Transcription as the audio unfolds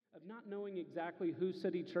not knowing exactly who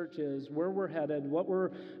City Church is, where we're headed, what we're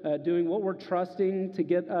doing, what we're trusting to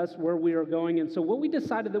get us where we are going. And so what we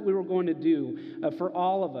decided that we were going to do for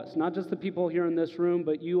all of us, not just the people here in this room,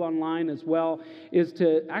 but you online as well, is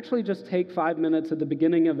to actually just take 5 minutes at the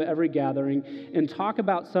beginning of every gathering and talk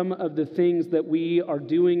about some of the things that we are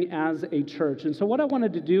doing as a church. And so what I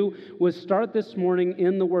wanted to do was start this morning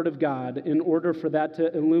in the Word of God in order for that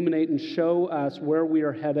to illuminate and show us where we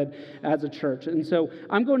are headed as a church. And so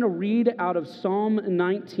I'm going to read out of Psalm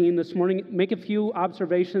 19 this morning, make a few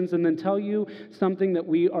observations, and then tell you something that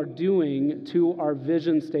we are doing to our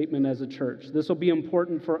vision statement as a church. This will be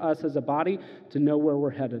important for us as a body to know where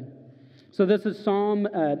we're headed. So this is Psalm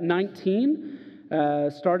 19,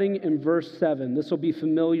 starting in verse 7. This will be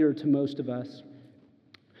familiar to most of us.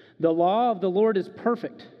 The law of the Lord is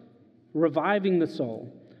perfect, reviving the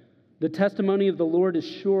soul. The testimony of the Lord is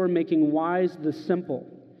sure, making wise the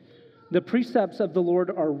simple. The precepts of the Lord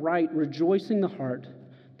are right, rejoicing the heart.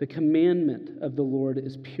 The commandment of the Lord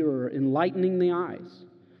is pure, enlightening the eyes.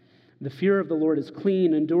 The fear of the Lord is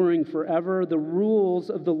clean, enduring forever. The rules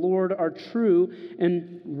of the Lord are true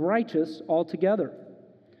and righteous altogether.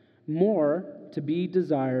 More to be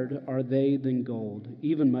desired are they than gold,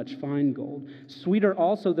 even much fine gold. Sweeter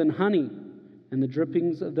also than honey and the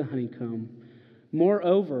drippings of the honeycomb.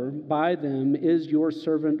 Moreover, by them is your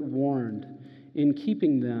servant warned. In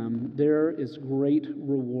keeping them, there is great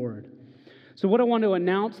reward. So what I want to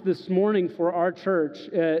announce this morning for our church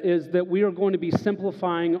is that we are going to be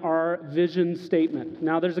simplifying our vision statement.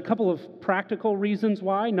 Now, there's a couple of practical reasons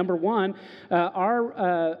why. Number one,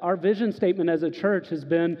 our vision statement as a church has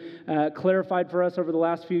been clarified for us over the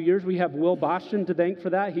last few years. We have Will Boston to thank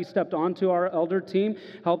for that. He stepped onto our elder team,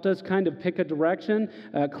 helped us kind of pick a direction,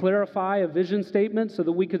 clarify a vision statement so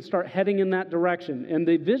that we could start heading in that direction. And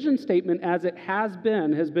the vision statement, as it has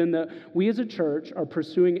been that we as a church are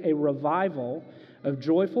pursuing a revival of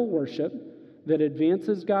joyful worship that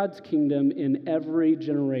advances God's kingdom in every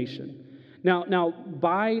generation. Now,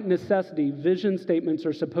 by necessity, vision statements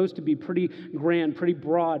are supposed to be pretty grand, pretty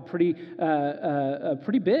broad, pretty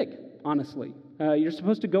big, honestly. You're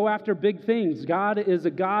supposed to go after big things. God is a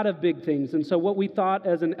God of big things. And so what we thought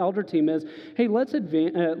as an elder team is, hey, let's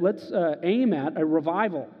aim at a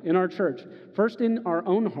revival in our church. First, in our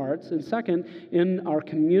own hearts, and second, in our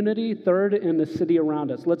community, third, in the city around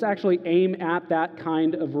us. Let's actually aim at that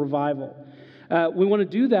kind of revival. We want to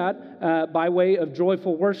do that by way of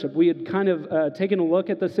joyful worship. We had kind of taken a look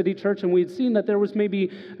at the city church, and we had seen that there was maybe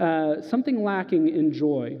something lacking in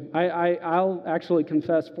joy. I'll actually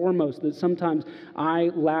confess foremost that sometimes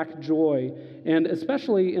I lack joy, and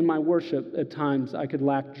especially in my worship at times I could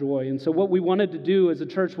lack joy. And so what we wanted to do as a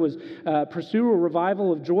church was pursue a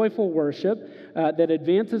revival of joyful worship that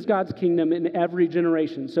advances God's kingdom in every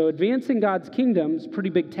generation. So advancing God's kingdom is a pretty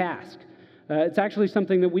big task. It's actually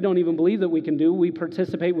something that we don't even believe that we can do. We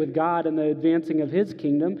participate with God in the advancing of His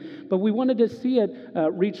kingdom, but we wanted to see it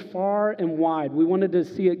reach far and wide. We wanted to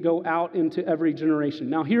see it go out into every generation.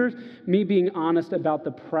 Now, here's me being honest about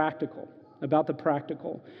the practical,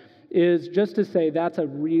 is just to say that's a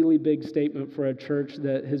really big statement for a church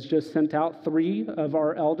that has just sent out 3 of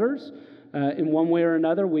our elders. In one way or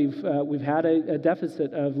another, we've had a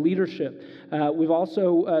deficit of leadership. We've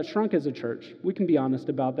also shrunk as a church. We can be honest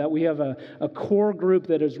about that. We have a core group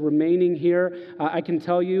that is remaining here. I can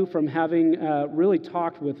tell you from having really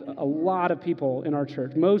talked with a lot of people in our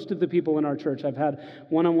church, most of the people in our church I've had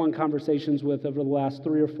one-on-one conversations with over the last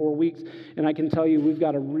 3 or 4 weeks, and I can tell you we've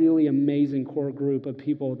got a really amazing core group of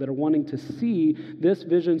people that are wanting to see this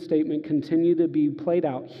vision statement continue to be played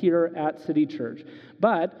out here at City Church.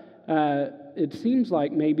 But it seems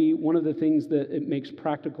like maybe one of the things that it makes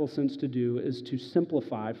practical sense to do is to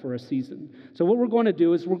simplify for a season. So what we're going to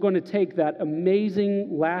do is we're going to take that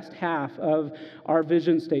amazing last half of our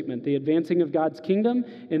vision statement, the advancing of God's kingdom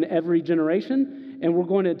in every generation, and we're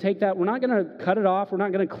going to take that. We're not going to cut it off. We're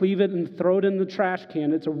not going to cleave it and throw it in the trash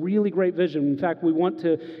can. It's a really great vision. In fact, we want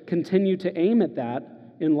to continue to aim at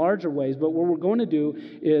that in larger ways, but what we're going to do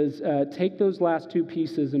is take those last 2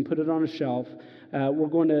 pieces and put it on a shelf. We're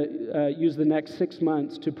going to use the next 6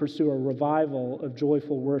 months to pursue a revival of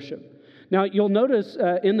joyful worship. Now, you'll notice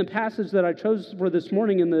in the passage that I chose for this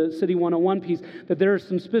morning in the City 101 piece that there are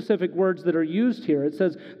some specific words that are used here. It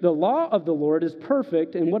says, the law of the Lord is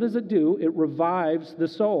perfect, and what does it do? It revives the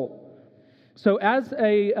soul. So as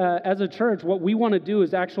a church, what we want to do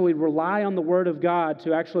is actually rely on the Word of God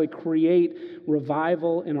to actually create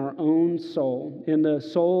revival in our own soul, in the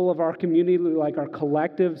soul of our community, like our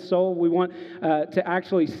collective soul. We want to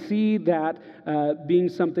actually see that being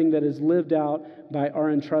something that is lived out by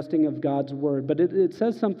our entrusting of God's Word. But it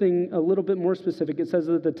says something a little bit more specific. It says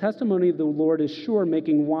that the testimony of the Lord is sure,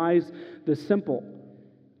 making wise the simple.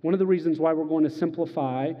 One of the reasons why we're going to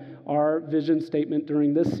simplify our vision statement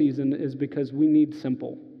during this season is because we need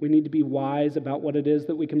simple. We need to be wise about what it is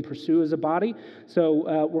that we can pursue as a body.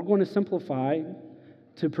 So we're going to simplify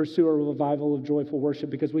to pursue a revival of joyful worship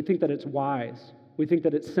because we think that it's wise. We think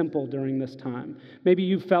that it's simple during this time. Maybe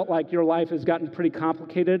you felt like your life has gotten pretty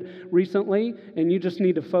complicated recently, and you just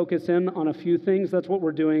need to focus in on a few things. That's what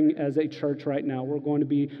we're doing as a church right now. We're going to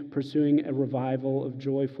be pursuing a revival of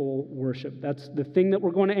joyful worship. That's the thing that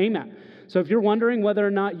we're going to aim at. So if you're wondering whether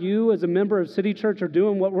or not you as a member of City Church are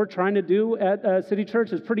doing what we're trying to do at City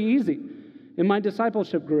Church, it's pretty easy. In my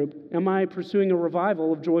discipleship group, am I pursuing a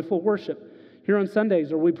revival of joyful worship? Here on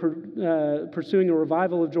Sundays, are we pursuing a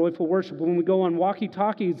revival of joyful worship? When we go on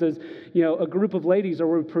walkie-talkies as a group of ladies, are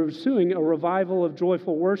we pursuing a revival of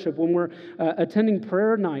joyful worship? When we're attending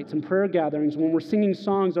prayer nights and prayer gatherings, when we're singing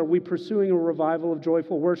songs, are we pursuing a revival of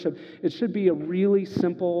joyful worship? It should be a really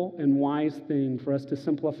simple and wise thing for us to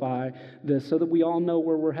simplify this so that we all know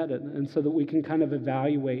where we're headed and so that we can kind of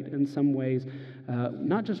evaluate in some ways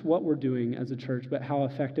not just what we're doing as a church, but how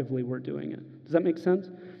effectively we're doing it. Does that make sense?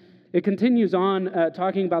 It continues on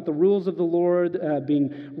talking about the rules of the Lord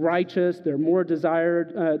being righteous. They're more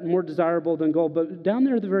desirable than gold. But down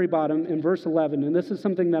there at the very bottom in verse 11, and this is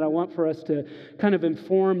something that I want for us to kind of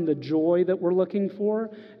inform the joy that we're looking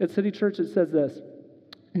for at City Church. It says this: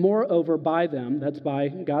 moreover, by them, that's by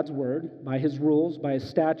God's word, by his rules, by his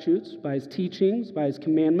statutes, by his teachings, by his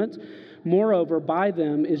commandments, moreover, by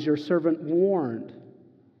them is your servant warned.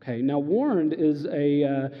 Okay, now warned is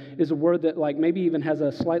a word that maybe even has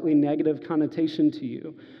a slightly negative connotation to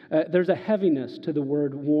you. There's a heaviness to the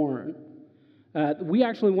word warn. We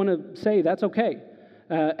actually want to say that's okay.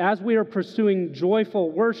 As we are pursuing joyful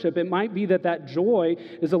worship, it might be that joy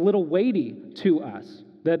is a little weighty to us.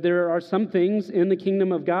 That there are some things in the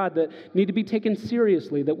kingdom of God that need to be taken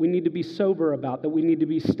seriously, that we need to be sober about, that we need to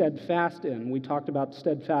be steadfast in. We talked about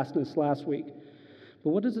steadfastness last week. But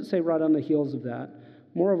what does it say right on the heels of that?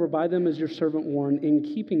 Moreover, by them is your servant warned. In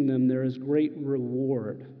keeping them, there is great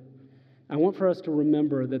reward. I want for us to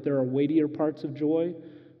remember that there are weightier parts of joy,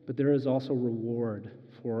 but there is also reward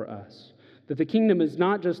for us. That the kingdom is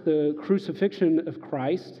not just the crucifixion of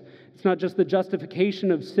Christ. It's not just the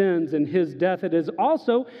justification of sins and his death. It is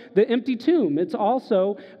also the empty tomb. It's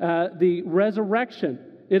also the resurrection.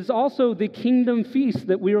 It's also the kingdom feast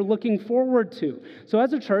that we are looking forward to. So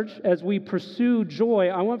as a church, as we pursue joy,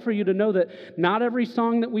 I want for you to know that not every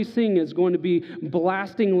song that we sing is going to be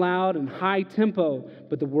blasting loud and high tempo,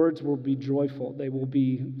 but the words will be joyful. They will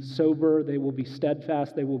be sober. They will be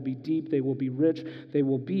steadfast. They will be deep. They will be rich. They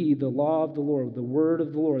will be the law of the Lord, the word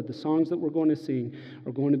of the Lord. The songs that we're going to sing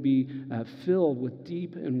are going to be filled with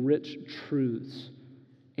deep and rich truths.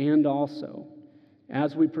 And also,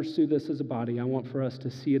 as we pursue this as a body, I want for us to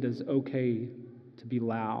see it as okay to be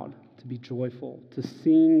loud, to be joyful, to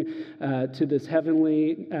sing to this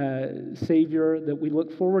heavenly Savior that we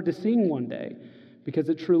look forward to seeing one day, because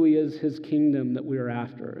it truly is his kingdom that we are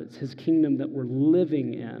after. It's his kingdom that we're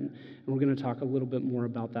living in, and we're going to talk a little bit more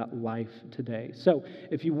about that life today. So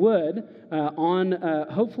if you would,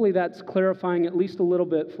 hopefully that's clarifying at least a little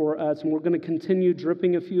bit for us, and we're going to continue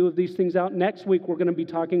dripping a few of these things out. Next week, we're going to be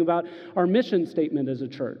talking about our mission statement as a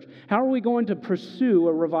church. How are we going to pursue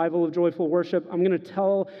a revival of joyful worship? I'm going to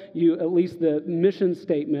tell you at least the mission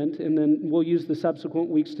statement, and then we'll use the subsequent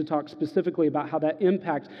weeks to talk specifically about how that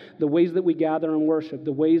impacts the ways that we gather and worship,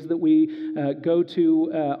 the ways that we go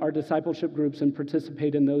to our discipleship groups and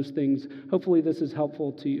participate in those things. Hopefully this is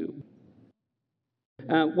helpful to you.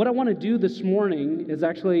 What I want to do this morning is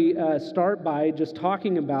actually start by just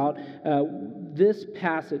talking about this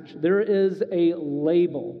passage. There is a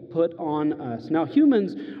label put on us. Now,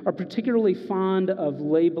 humans are particularly fond of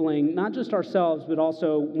labeling not just ourselves, but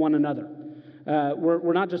also one another.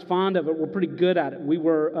 We're not just fond of it, we're pretty good at it. We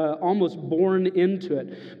were almost born into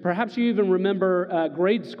it. Perhaps you even remember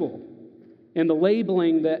grade school and the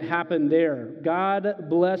labeling that happened there. God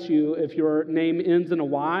bless you if your name ends in a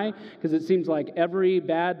Y, because it seems like every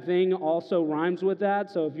bad thing also rhymes with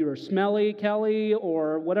that. So if you're Smelly Kelly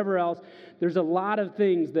or whatever else, there's a lot of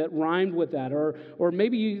things that rhymed with that. Or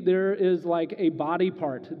maybe there is like a body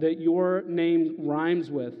part that your name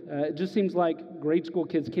rhymes with. It just seems like grade school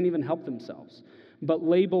kids can't even help themselves. but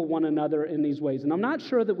label one another in these ways. And I'm not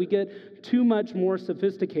sure that we get too much more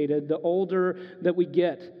sophisticated the older that we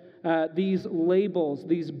get. These labels,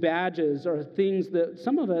 these badges are things that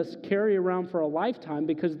some of us carry around for a lifetime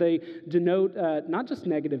because they denote not just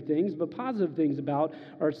negative things, but positive things about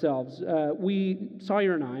ourselves.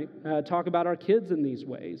 Sawyer and I talk about our kids in these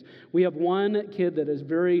ways. We have one kid that is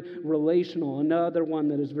very relational, another one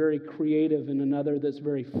that is very creative, and another that's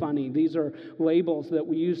very funny. These are labels that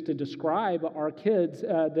we use to describe our kids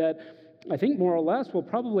that I think more or less will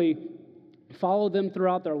probably follow them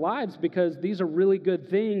throughout their lives, because these are really good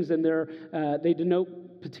things, and they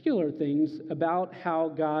denote particular things about how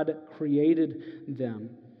God created them.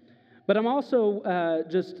 But I'm also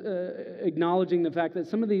just acknowledging the fact that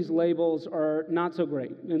some of these labels are not so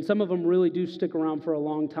great, and some of them really do stick around for a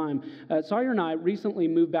long time. Sawyer and I recently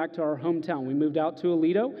moved back to our hometown. We moved out to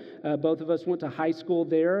Aledo. Both of us went to high school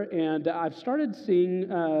there, and I've started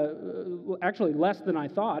seeing, actually less than I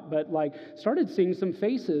thought, but started seeing some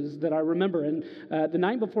faces that I remember. And the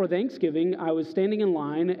night before Thanksgiving, I was standing in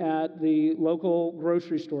line at the local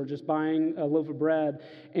grocery store just buying a loaf of bread,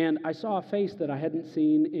 and I saw a face that I hadn't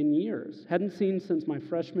seen in years. Hadn't seen since my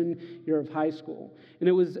freshman year of high school. And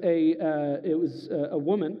it was a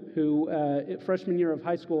woman who, freshman year of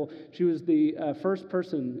high school, she was the first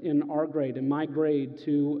person in our grade, in my grade,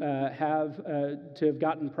 to have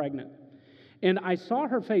gotten pregnant. And I saw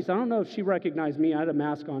her face. I don't know if she recognized me. I had a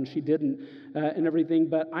mask on. She didn't, and everything.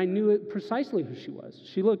 But I knew precisely who she was.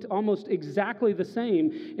 She looked almost exactly the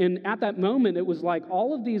same. And at that moment, it was like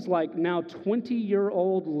all of these now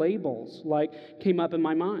 20-year-old labels came up in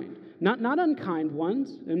my mind. Not unkind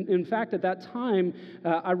ones. In fact, at that time,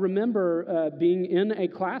 I remember being in a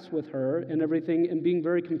class with her and everything, and being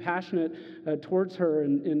very compassionate towards her,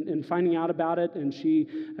 and finding out about it. And she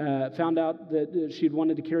found out that she'd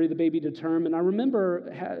wanted to carry the baby to term. And I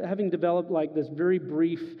remember having developed this very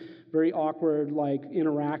brief, very awkward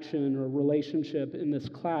interaction or relationship in this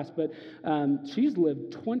class. But she's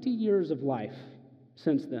lived 20 years of life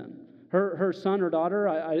since then. Her son or daughter,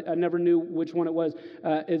 I never knew which one it was,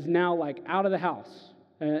 is now out of the house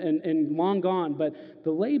and long gone. But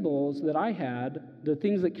the labels that I had, the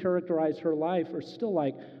things that characterize her life, are still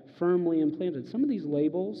firmly implanted. Some of these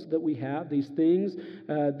labels that we have, these things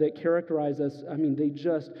that characterize us, they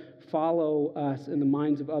just follow us in the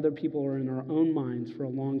minds of other people or in our own minds for a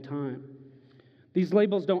long time. These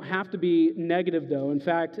labels don't have to be negative, though. In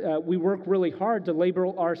fact, we work really hard to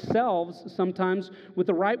label ourselves sometimes with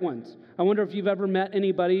the right ones. I wonder if you've ever met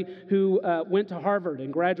anybody who went to Harvard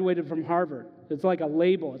and graduated from Harvard. It's like a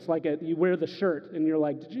label. It's you wear the shirt, and you're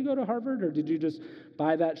like, did you go to Harvard, or did you just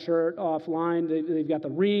buy that shirt offline? They've got the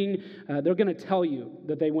ring. They're going to tell you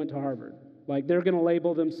that they went to Harvard. They're going to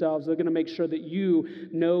label themselves. They're going to make sure that you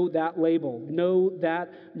know that label, know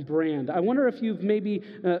that brand. I wonder if you've maybe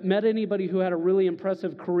met anybody who had a really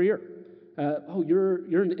impressive career.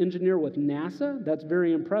 You're an engineer with NASA? That's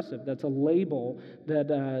very impressive. That's a label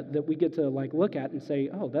that we get to look at and say,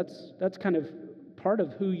 oh, that's kind of part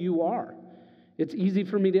of who you are. It's easy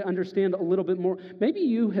for me to understand a little bit more. Maybe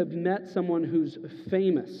you have met someone who's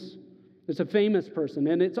famous. It's a famous person,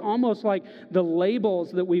 and it's almost like the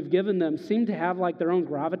labels that we've given them seem to have their own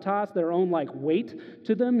gravitas, their own weight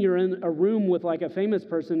to them. You're in a room with a famous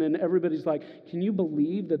person, and everybody's can you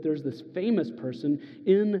believe that there's this famous person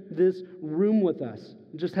in this room with us?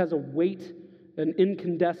 It just has a weight, an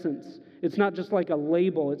incandescence. It's not just a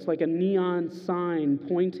label. It's like a neon sign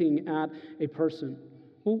pointing at a person.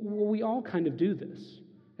 Well, we all kind of do this.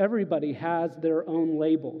 Everybody has their own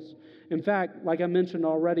labels. In fact, like I mentioned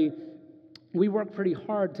already, we work pretty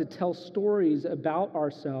hard to tell stories about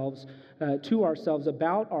ourselves,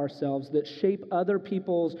 about ourselves, that shape other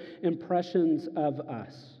people's impressions of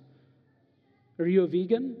us. Are you a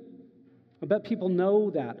vegan? I bet people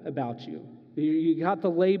know that about you. You got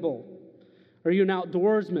the label. Are you an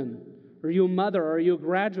outdoorsman? Are you a mother? Are you a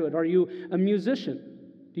graduate? Are you a musician?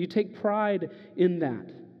 Do you take pride in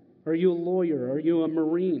that? Are you a lawyer? Are you a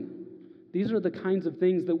Marine? These are the kinds of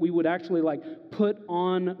things that we would actually put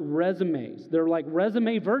on resumes. They're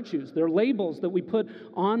resume virtues. They're labels that we put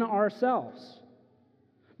on ourselves.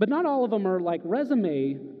 But not all of them are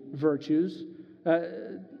resume virtues.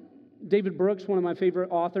 David Brooks, one of my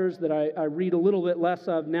favorite authors that I read a little bit less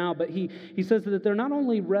of now, but he says that they're not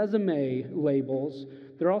only resume labels,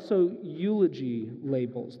 they're also eulogy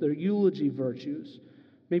labels. They're eulogy virtues.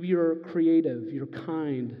 Maybe you're creative, you're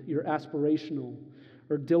kind, you're aspirational,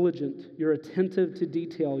 or diligent, you're attentive to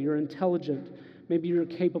detail, you're intelligent, maybe you're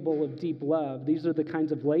capable of deep love. These are the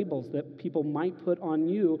kinds of labels that people might put on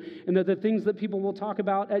you, and they're the things that people will talk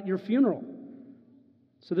about at your funeral.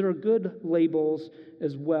 So there are good labels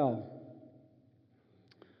as well.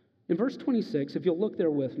 In verse 26, if you'll look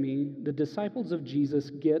there with me, the disciples of Jesus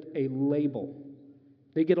get a label.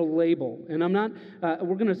 They get a label. And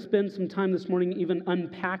we're going to spend some time this morning even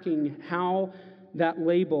unpacking how that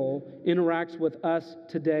label interacts with us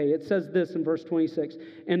today. It says this in verse 26,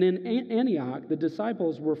 and in Antioch, the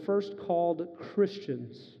disciples were first called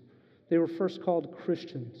Christians. They were first called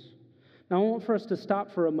Christians. Now, I want for us to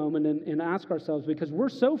stop for a moment and ask ourselves, because we're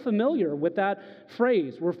so familiar with that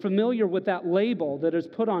phrase. We're familiar with that label that is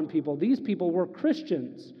put on people. These people were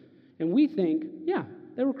Christians. And we think, yeah,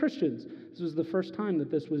 they were Christians. This was the first time that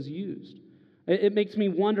this was used. It makes me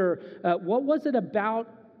wonder, what was it about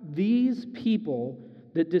these people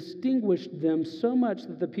that distinguished them so much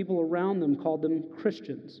that the people around them called them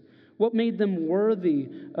Christians? What made them worthy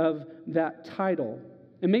of that title?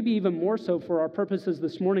 And maybe even more so for our purposes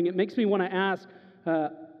this morning, it makes me want to ask,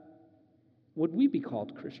 would we be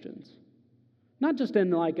called Christians? Not just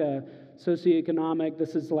in like a socioeconomic,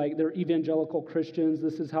 this is like they're evangelical Christians,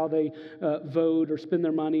 this is how they vote or spend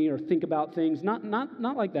their money or think about things. Not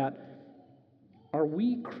like that. Are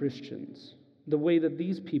we Christians the way that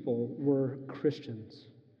these people were Christians?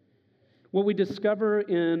 What we discover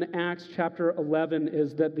in Acts chapter 11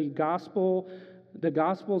 is that the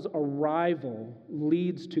gospel's arrival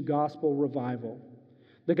leads to gospel revival.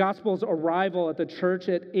 The gospel's arrival at the church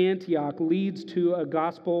at Antioch leads to a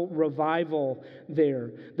gospel revival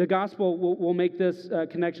there. The gospel, we'll make this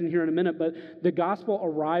connection here in a minute, but the gospel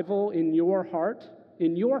arrival in your heart,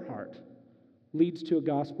 leads to a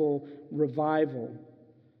gospel revival.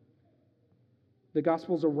 The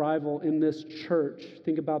gospel's arrival in this church,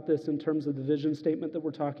 think about this in terms of the vision statement that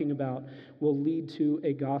we're talking about, will lead to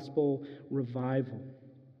a gospel revival.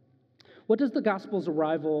 What does the gospel's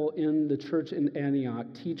arrival in the church in Antioch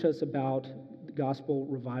teach us about gospel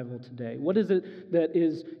revival today? What is it that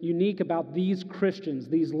is unique about these Christians,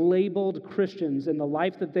 these labeled Christians, and the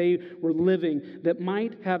life that they were living that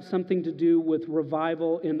might have something to do with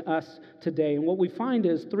revival in us today? And what we find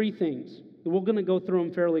is three things. We're going to go through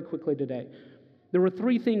them fairly quickly today. There were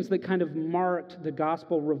three things that kind of marked the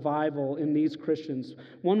gospel revival in these Christians.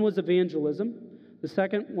 One was evangelism. The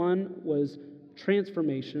second one was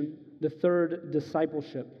transformation. The third,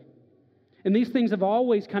 discipleship. And these things have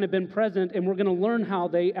always kind of been present, and we're going to learn how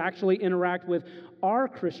they actually interact with our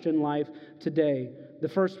Christian life today. The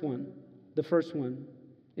first one,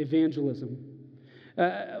 evangelism.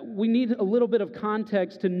 We need a little bit of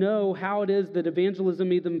context to know how it is that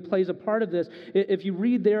evangelism even plays a part of this. If you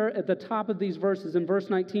read there at the top of these verses, in verse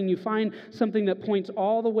 19, you find something that points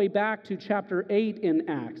all the way back to chapter 8 in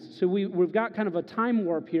Acts. So we've got kind of a time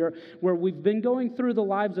warp here where we've been going through the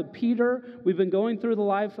lives of Peter, we've been going through the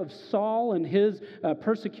life of Saul and his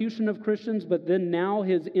persecution of Christians, but then now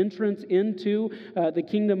his entrance into the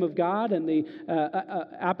kingdom of God and the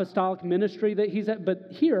apostolic ministry that he's at. But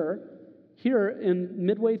here, in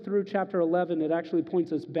midway through chapter 11, it actually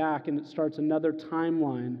points us back, and it starts another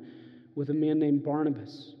timeline with a man named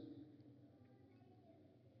Barnabas.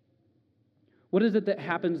 What is it that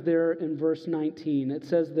happens there in verse 19? It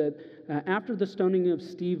says that after the stoning of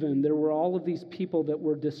Stephen, there were all of these people that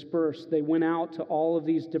were dispersed. They went out to all of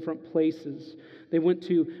these different places. They went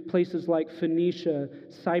to places like Phoenicia,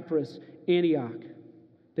 Cyprus, Antioch.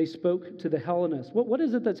 They spoke to the Hellenists. What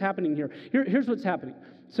is it that's happening here? Here's what's happening.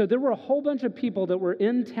 So there were a whole bunch of people that were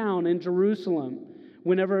in town in Jerusalem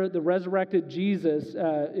whenever the resurrected Jesus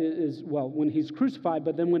when he's crucified,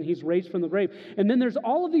 but then when he's raised from the grave. And then there's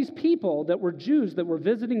all of these people that were Jews that were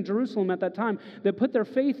visiting Jerusalem at that time that put their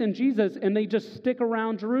faith in Jesus, and they just stick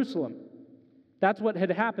around Jerusalem. That's what had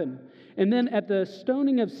happened. And then at the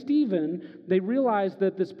stoning of Stephen, they realized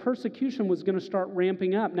that this persecution was going to start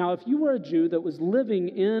ramping up. Now, if you were a Jew that was living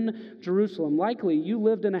in Jerusalem, likely you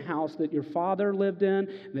lived in a house that your father lived in,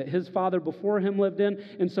 that his father before him lived in.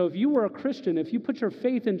 And so if you were a Christian, if you put your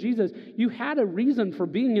faith in Jesus, you had a reason for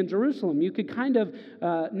being in Jerusalem. You could kind of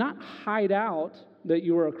not hide out that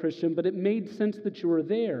you were a Christian, but it made sense that you were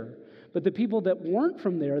there. But the people that weren't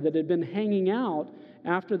from there, that had been hanging out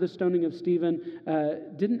after the stoning of Stephen,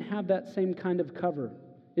 didn't have that same kind of cover.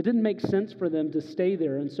 It didn't make sense for them to stay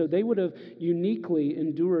there, and so they would have uniquely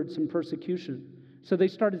endured some persecution. So they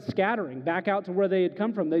started scattering back out to where they had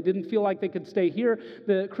come from. They didn't feel like they could stay here.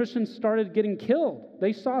 The Christians started getting killed.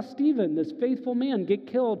 They saw Stephen, this faithful man, get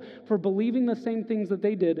killed for believing the same things that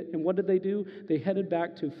they did. And what did they do? They headed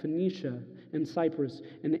back to Phoenicia and Cyprus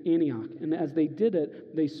and Antioch. And as they did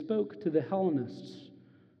it, they spoke to the Hellenists.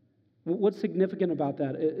 What's significant about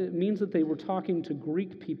that? It means that they were talking to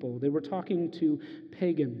Greek people. They were talking to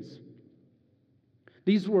pagans.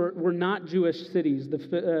 These were not Jewish cities. The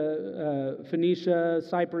Phoenicia,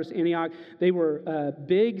 Cyprus, Antioch, they were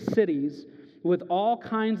big cities with all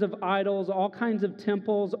kinds of idols, all kinds of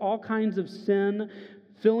temples, all kinds of sin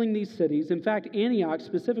filling these cities. In fact, Antioch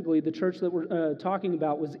specifically, the church that we're talking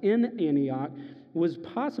about was in Antioch, was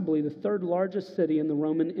possibly the third largest city in the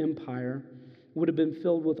Roman Empire, would have been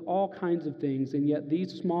filled with all kinds of things, and yet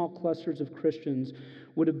these small clusters of Christians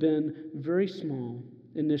would have been very small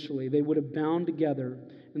initially. They would have bound together,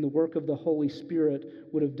 and the work of the Holy Spirit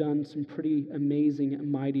would have done some pretty amazing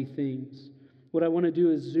and mighty things. What I want to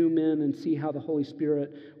do is zoom in and see how the Holy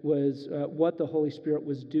Spirit was, what the Holy Spirit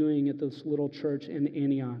was doing at this little church in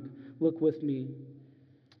Antioch. Look with me.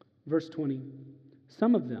 Verse 20.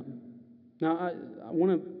 Some of them. Now, I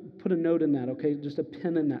want to put a note in that, okay? Just a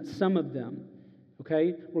pin in that. Some of them.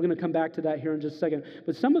 Okay? We're going to come back to that here in just a second.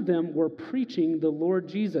 But some of them were preaching the Lord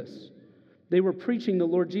Jesus. They were preaching the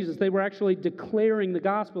Lord Jesus. They were actually declaring the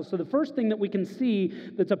gospel. So the first thing that we can see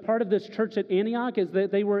that's a part of this church at Antioch is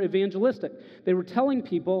that they were evangelistic. They were telling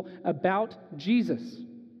people about Jesus.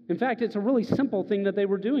 In fact, it's a really simple thing that they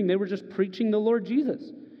were doing. They were just preaching the Lord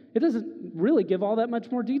Jesus. It doesn't really give all that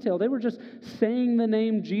much more detail. They were just saying the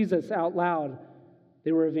name Jesus out loud.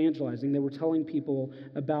 They were evangelizing. They were telling people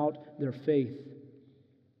about their faith.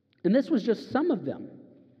 And this was just some of them.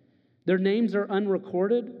 Their names are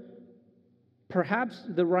unrecorded. Perhaps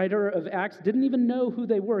the writer of Acts didn't even know who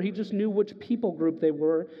they were. He just knew which people group they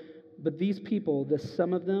were. But these people,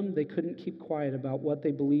 some of them, they couldn't keep quiet about what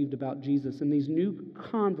they believed about Jesus. And these new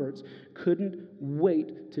converts couldn't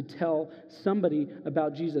wait to tell somebody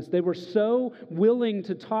about Jesus. They were so willing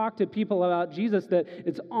to talk to people about Jesus that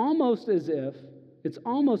it's almost as if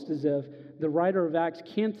the writer of Acts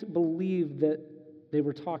can't believe that they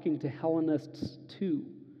were talking to Hellenists too.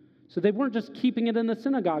 So they weren't just keeping it in the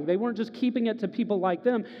synagogue. They weren't just keeping it to people like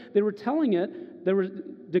them. They were telling it, they were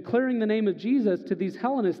declaring the name of Jesus to these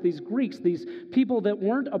Hellenists, these Greeks, these people that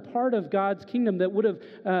weren't a part of God's kingdom, that would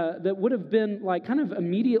have been like kind of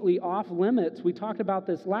immediately off limits. We talked about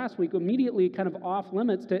this last week. Immediately kind of off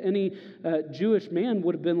limits to any Jewish man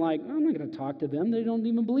would have been like, I'm not going to talk to them. They don't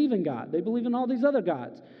even believe in God. They believe in all these other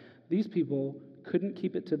gods. These people couldn't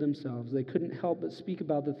keep it to themselves. They couldn't help but speak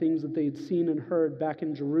about the things that they had seen and heard back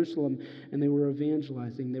in Jerusalem, and they were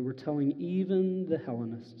evangelizing. They were telling even the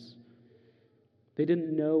Hellenists. They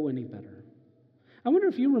didn't know any better. I wonder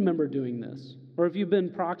if you remember doing this, or if you've been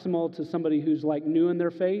proximal to somebody who's like new in their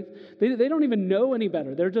faith. They don't even know any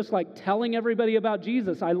better. They're just like telling everybody about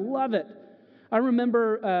Jesus. I love it. I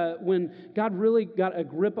remember when God really got a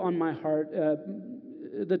grip on my heart,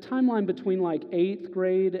 the timeline between like 8th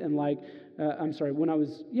grade and when I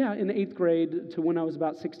was, in 8th grade to when I was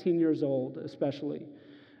about 16 years old, especially.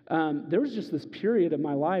 There was just this period of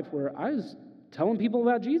my life where I was telling people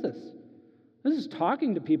about Jesus. I was just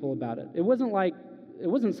talking to people about it. It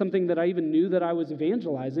wasn't something that I even knew that I was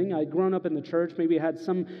evangelizing. I'd grown up in the church, maybe I had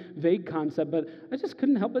some vague concept, but I just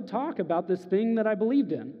couldn't help but talk about this thing that I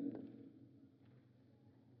believed in.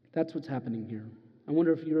 That's what's happening here. I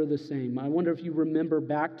wonder if you're the same. I wonder if you remember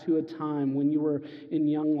back to a time when you were in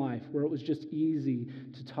young life where it was just easy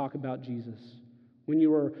to talk about Jesus. When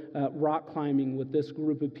you were rock climbing with this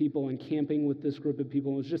group of people and camping with this group of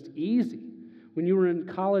people, it was just easy. When you were in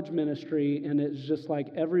college ministry and it's just like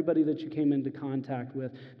everybody that you came into contact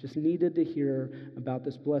with just needed to hear about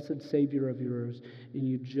this blessed Savior of yours, and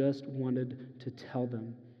you just wanted to tell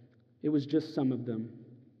them. It was just some of them.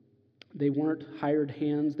 They weren't hired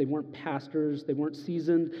hands. They weren't pastors. They weren't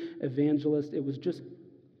seasoned evangelists. It was just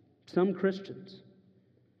some Christians.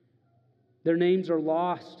 Their names are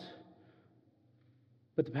lost,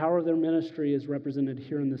 but the power of their ministry is represented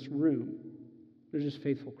here in this room. They're just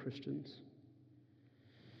faithful Christians.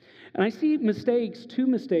 And I see two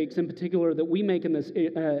mistakes in particular that we make in this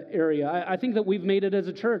area. I think that we've made it as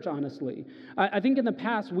a church, honestly. I think in the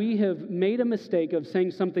past we have made a mistake of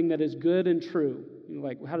saying something that is good and true.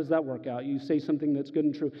 Like, how does that work out? You say something that's good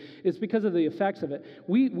and true. It's because of the effects of it.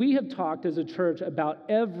 We have talked as a church about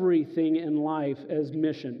everything in life as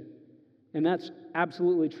mission. And that's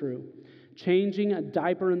absolutely true. Changing a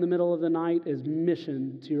diaper in the middle of the night is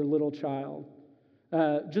mission to your little child.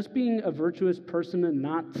 Just being a virtuous person and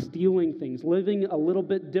not stealing things, living a little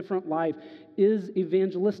bit different life is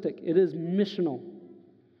evangelistic. It is missional.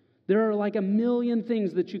 There are like a million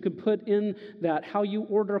things that you could put in that. How you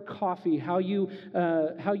order coffee, how you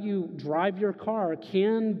drive your car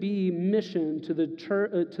can be mission to the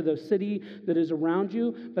church, to the city that is around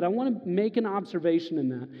you. But I want to make an observation in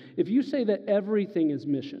that. If you say that everything is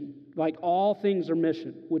mission, like all things are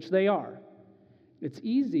mission, which they are, it's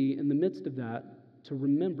easy in the midst of that to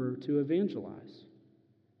remember to evangelize.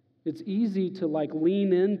 It's easy to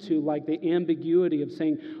lean into the ambiguity of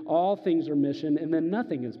saying all things are mission and then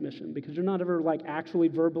nothing is mission, because you're not ever actually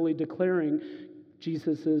verbally declaring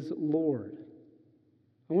Jesus is Lord.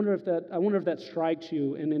 I wonder if that strikes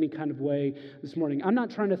you in any kind of way this morning. I'm not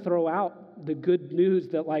trying to throw out the good news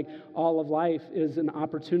that all of life is an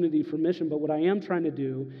opportunity for mission, but what I am trying to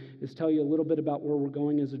do is tell you a little bit about where we're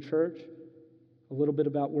going as a church, a little bit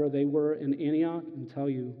about where they were in Antioch, and tell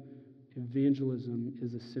you evangelism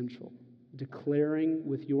is essential. Declaring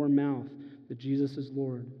with your mouth that Jesus is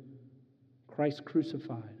Lord, Christ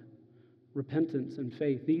crucified, repentance and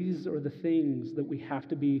faith. These are the things that we have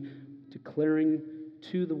to be declaring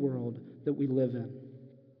to the world that we live in.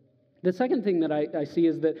 The second thing that I see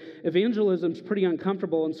is that evangelism is pretty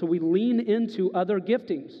uncomfortable, and so we lean into other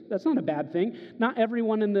giftings. That's not a bad thing. Not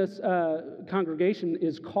everyone in this congregation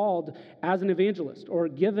is called as an evangelist or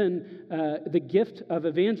given the gift of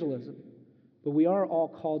evangelism, but we are all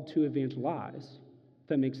called to evangelize, if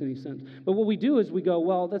that makes any sense. But what we do is we go,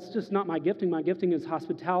 well, that's just not my gifting. My gifting is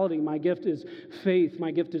hospitality. My gift is faith. My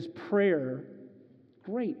gift is prayer.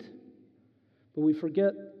 Great. But we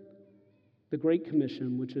forget the Great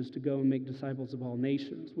Commission, which is to go and make disciples of all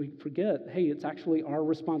nations. We forget, hey, it's actually our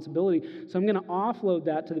responsibility. So I'm going to offload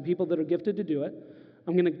that to the people that are gifted to do it.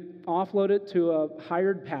 I'm going to offload it to a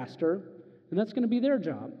hired pastor, and that's going to be their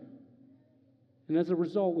job. And as a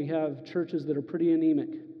result, we have churches that are pretty anemic.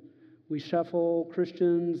 We shuffle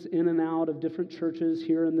Christians in and out of different churches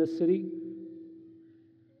here in this city,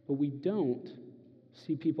 but we don't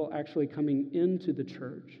see people actually coming into the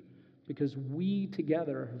church, because we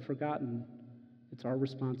together have forgotten it's our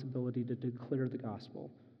responsibility to declare the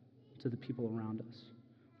gospel to the people around us.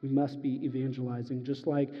 We must be evangelizing just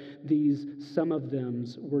like some of them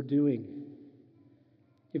were doing.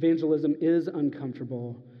 Evangelism is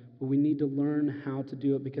uncomfortable, but we need to learn how to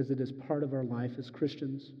do it because it is part of our life as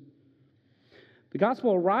Christians. The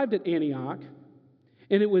gospel arrived at Antioch,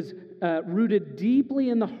 and it was rooted deeply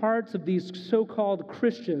in the hearts of these so-called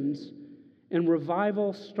Christians, and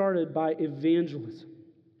revival started by evangelism.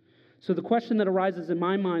 So the question that arises in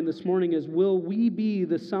my mind this morning is, will we be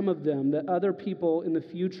the sum of them that other people in the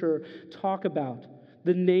future talk about?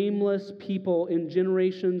 The nameless people in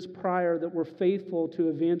generations prior that were faithful to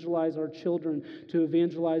evangelize our children, to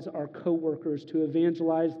evangelize our co-workers, to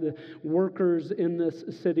evangelize the workers in this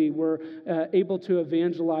city. We're able to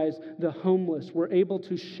evangelize the homeless. We're able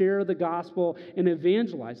to share the gospel and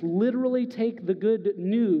evangelize. Literally take the good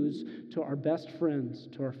news to our best friends,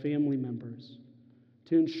 to our family members,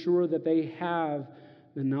 to ensure that they have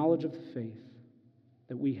the knowledge of the faith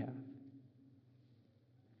that we have.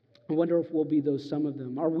 I wonder if we'll be some of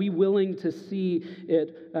them. Are we willing to see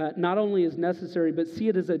it not only as necessary, but see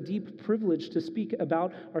it as a deep privilege to speak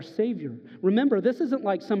about our Savior? Remember, this isn't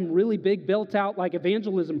like some really big built-out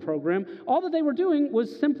evangelism program. All that they were doing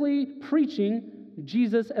was simply preaching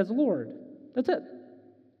Jesus as Lord. That's it.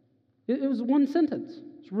 It was one sentence.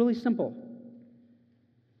 It's really simple.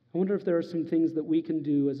 I wonder if there are some things that we can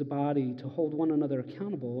do as a body to hold one another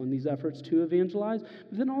accountable in these efforts to evangelize,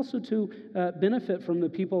 but then also to benefit from the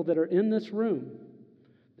people that are in this room,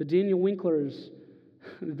 the Daniel Winklers,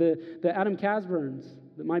 the Adam Casburns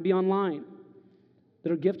that might be online,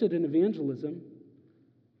 that are gifted in evangelism.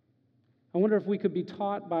 I wonder if we could be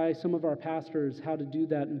taught by some of our pastors how to do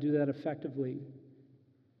that and do that effectively.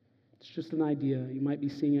 It's just an idea. You might be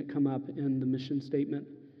seeing it come up in the mission statement.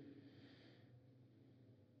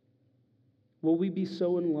 Will we be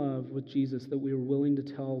so in love with Jesus that we are willing to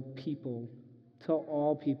tell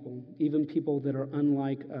all people, even people that are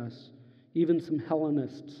unlike us, even some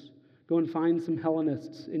Hellenists? Go and find some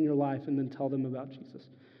Hellenists in your life and then tell them about Jesus.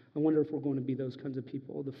 I wonder if we're going to be those kinds of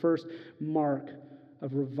people. The first mark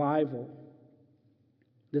of revival,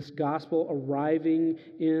 this gospel arriving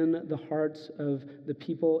in the hearts of the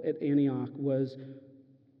people at Antioch, was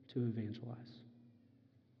to evangelize.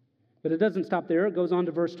 But it doesn't stop there. It goes on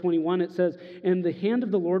to verse 21. It says, and the hand of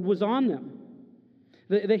the Lord was on them.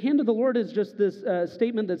 The hand of the Lord is just this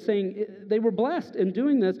statement that's saying they were blessed in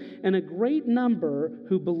doing this, and a great number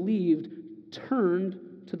who believed turned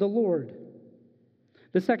to the Lord.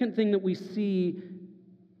 The second thing that we see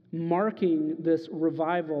marking this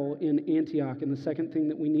revival in Antioch, and the second thing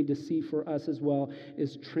that we need to see for us as well,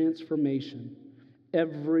 is transformation.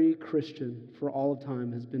 Every Christian for all of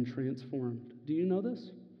time has been transformed. Do you know this?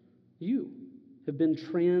 You have been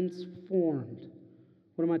transformed.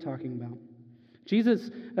 What am I talking about? Jesus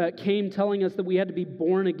came telling us that we had to be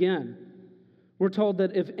born again. We're told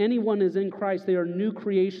that if anyone is in Christ, they are a new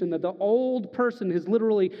creation, that the old person has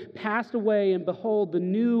literally passed away, and behold, the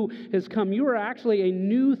new has come. You are actually a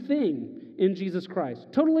new thing in Jesus Christ.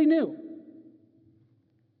 Totally new.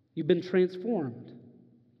 You've been transformed.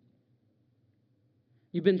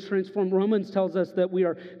 You've been transformed. Romans tells us that we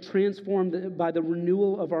are transformed by the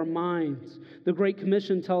renewal of our minds. The Great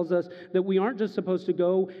Commission tells us that we aren't just supposed to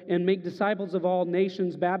go and make disciples of all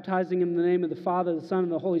nations, baptizing in the name of the Father, the Son,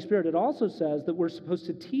 and the Holy Spirit. It also says that we're supposed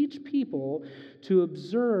to teach people to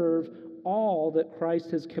observe all that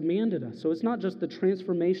Christ has commanded us. So it's not just the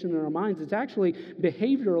transformation in our minds, it's actually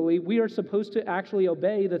behaviorally, we are supposed to actually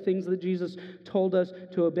obey the things that Jesus told us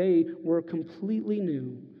to obey. We're completely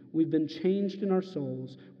new. We've been changed in our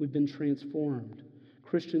souls. We've been transformed.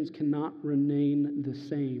 Christians cannot remain the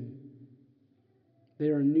same. They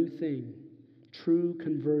are a new thing. True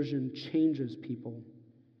conversion changes people.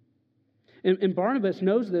 And Barnabas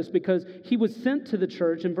knows this because he was sent to the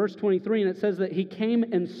church in verse 23, and it says that he came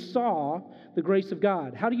and saw the grace of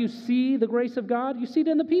God. How do you see the grace of God? You see it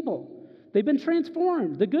in the people. They've been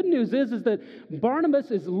transformed. The good news is that Barnabas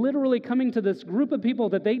is literally coming to this group of people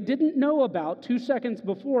that they didn't know about 2 seconds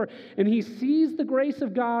before, and he sees the grace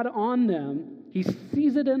of God on them. He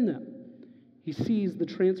sees it in them. He sees the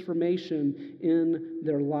transformation in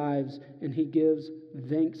their lives, and he gives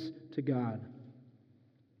thanks to God.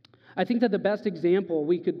 I think that the best example,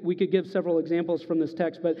 we could give several examples from this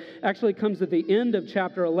text, but actually comes at the end of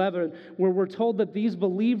chapter 11, where we're told that these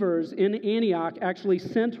believers in Antioch actually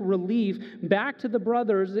sent relief back to the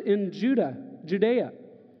brothers in Judea.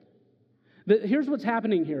 Here's what's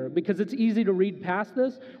happening here, because it's easy to read past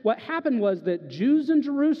this. What happened was that Jews in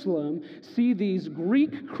Jerusalem see these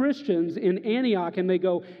Greek Christians in Antioch, and they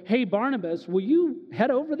go, hey, Barnabas, will you head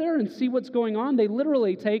over there and see what's going on? They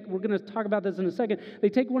literally take, we're going to talk about this in a second, they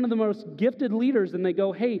take one of the most gifted leaders, and they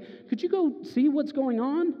go, hey, could you go see what's going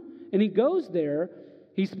on? And he goes there,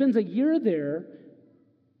 he spends a year there,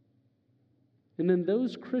 and then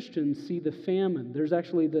those Christians see the famine. There's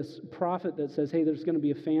actually this prophet that says, hey, there's going to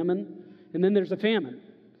be a famine. And then there's a famine.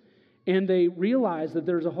 And they realize that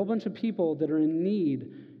there's a whole bunch of people that are in need,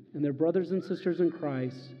 and they're brothers and sisters in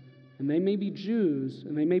Christ, and they may be Jews,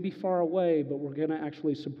 and they may be far away, but we're going to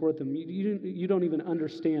actually support them. You don't even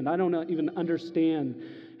understand. I don't even understand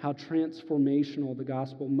how transformational the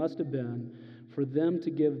gospel must have been for them to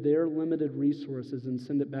give their limited resources and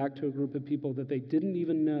send it back to a group of people that they didn't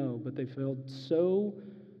even know, but they felt so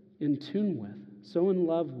in tune with, so in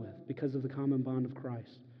love with, because of the common bond of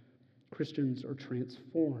Christ. Christians are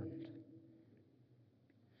transformed.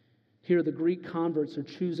 Here, the Greek converts are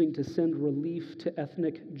choosing to send relief to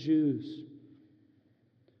ethnic Jews.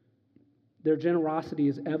 Their generosity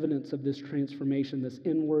is evidence of this transformation, this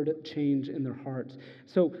inward change in their hearts.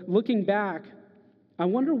 So, looking back, I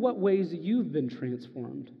wonder what ways you've been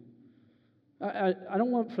transformed. I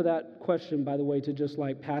don't want for that question, by the way, to just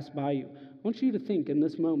pass by you. I want you to think in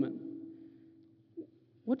this moment,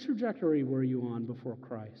 what trajectory were you on before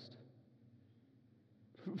Christ?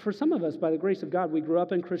 For some of us, by the grace of God, we grew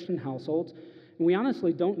up in Christian households, and we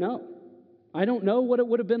honestly don't know. I don't know what it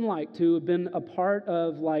would have been like to have been a part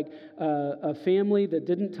of a family that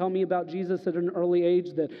didn't tell me about Jesus at an early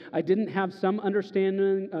age, that I didn't have some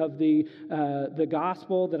understanding of the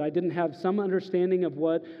gospel, that I didn't have some understanding of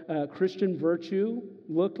what Christian virtue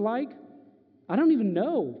looked like. I don't even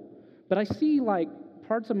know. But I see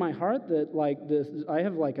parts of my heart that I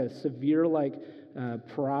have a severe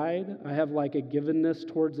pride. I have a givenness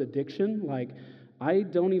towards addiction. I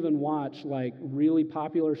don't even watch really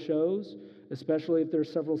popular shows, especially if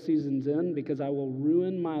there's several seasons in, because I will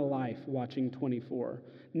ruin my life watching 24.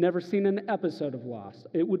 Never seen an episode of Lost.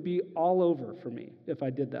 It would be all over for me if I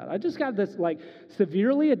did that. I just got this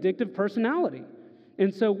severely addictive personality.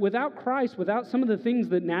 And so without Christ, without some of the things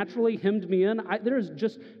that naturally hemmed me in, there's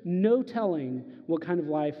just no telling what kind of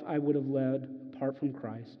life I would have led apart from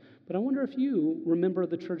Christ. But I wonder if you remember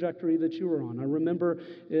the trajectory that you were on.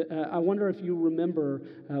 I wonder if you remember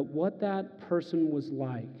what that person was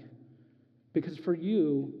like. Because for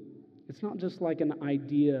you, it's not just an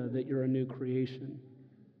idea that you're a new creation.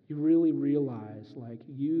 You really realize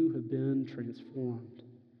you have been transformed.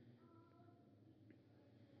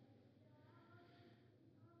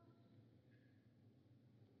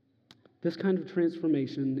 This kind of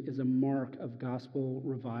transformation is a mark of gospel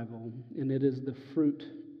revival, and it is the fruit.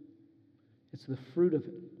 It's the fruit of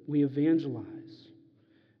it. We evangelize,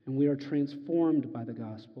 and we are transformed by the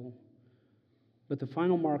gospel. But the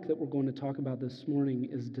final mark that we're going to talk about this morning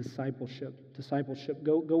is discipleship. Discipleship.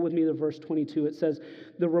 Go with me to verse 22. It says,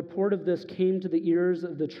 the report of this came to the ears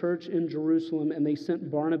of the church in Jerusalem, and they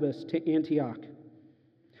sent Barnabas to Antioch.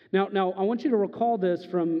 Now, I want you to recall this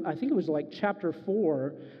from, I think it was chapter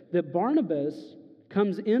 4, that Barnabas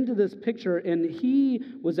comes into this picture, and he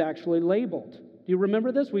was actually labeled. Do you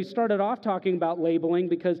remember this? We started off talking about labeling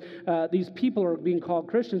because these people are being called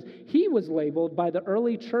Christians. He was labeled by the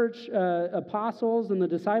early church apostles and the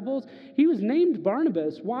disciples. He was named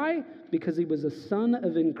Barnabas. Why? Because he was a son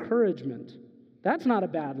of encouragement. That's not a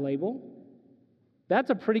bad label. That's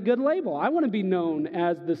a pretty good label. I want to be known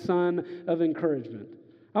as the son of encouragement.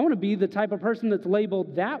 I want to be the type of person that's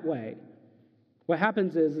labeled that way. What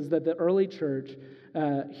happens is that the early church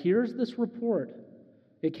hears this report.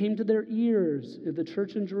 It came to their ears at the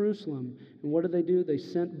church in Jerusalem. And what did? They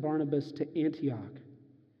sent Barnabas to Antioch.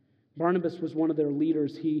 Barnabas was one of their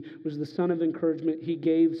leaders. He was the son of encouragement. He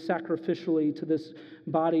gave sacrificially to this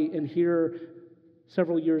body. And here,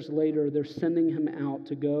 several years later, they're sending him out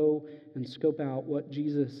to go and scope out what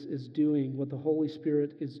Jesus is doing, what the Holy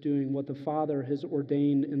Spirit is doing, what the Father has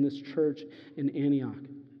ordained in this church in Antioch.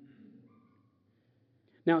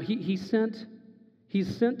 Now, he's sent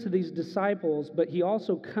to these disciples, but he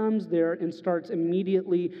also comes there and starts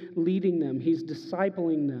immediately leading them. He's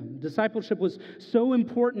discipling them. Discipleship was so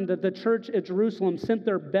important that the church at Jerusalem sent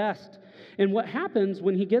their best. And what happens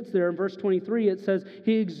when he gets there, in verse 23, it says,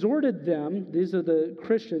 he exhorted them, these are the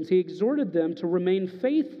Christians, he exhorted them to remain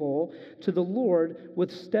faithful to the Lord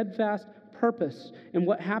with steadfast purpose. And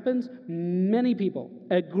what happens? Many people,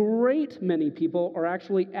 a great many people, are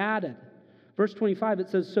actually added. Verse 25, it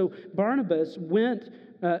says, so Barnabas went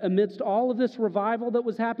amidst all of this revival that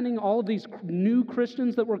was happening, all of these new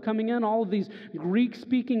Christians that were coming in, all of these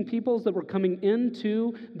Greek-speaking peoples that were coming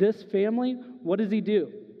into this family. What does he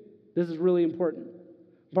do? This is really important.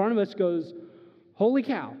 Barnabas goes, holy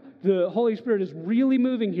cow, the Holy Spirit is really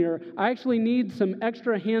moving here. I actually need some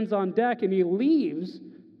extra hands on deck. And he leaves.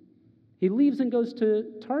 He leaves and goes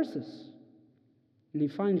to Tarsus. And he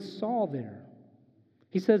finds Saul there.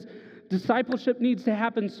 He says, discipleship needs to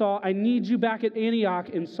happen, Saul. I need you back at Antioch.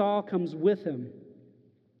 And Saul comes with him.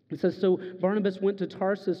 It says, so Barnabas went to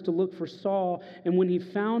Tarsus to look for Saul. And when he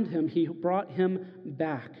found him, he brought him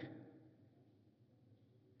back.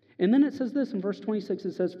 And then it says this in verse 26,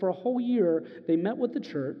 it says, for a whole year they met with the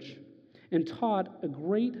church and taught a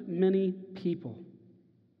great many people.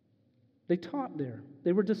 They taught there.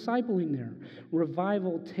 They were discipling there.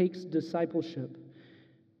 Revival takes discipleship.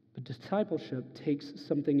 But discipleship takes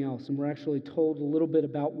something else. And we're actually told a little bit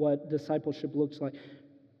about what discipleship looks like.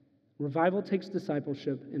 Revival takes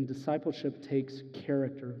discipleship, and discipleship takes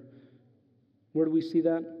character. Where do we see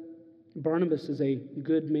that? Barnabas is a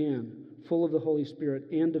good man, full of the Holy Spirit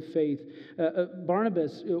and of faith.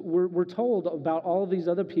 Barnabas, we're told about all of these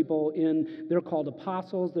other people they're called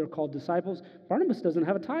apostles, they're called disciples. Barnabas doesn't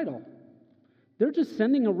have a title. They're just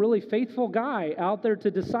sending a really faithful guy out there to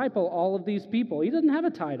disciple all of these people. He doesn't have a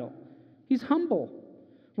title. He's humble.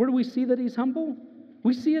 Where do we see that he's humble?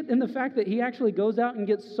 We see it in the fact that he actually goes out and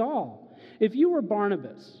gets Saul. If you were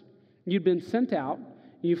Barnabas, you'd been sent out,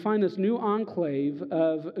 you find this new enclave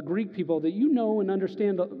of Greek people that you know and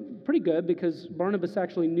understand pretty good because Barnabas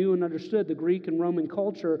actually knew and understood the Greek and Roman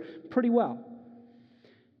culture pretty well.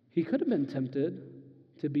 He could have been tempted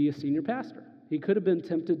to be a senior pastor. He could have been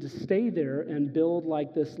tempted to stay there and build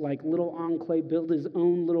this little enclave, build his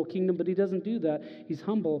own little kingdom, but he doesn't do that. He's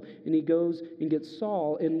humble, and he goes and gets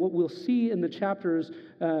Saul. And what we'll see in the chapters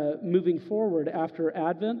moving forward after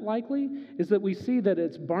Advent, likely, is that we see that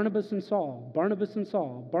it's Barnabas and Saul, Barnabas and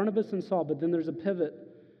Saul, Barnabas and Saul, but then there's a pivot.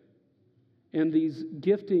 And these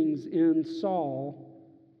giftings in Saul,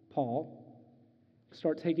 Paul,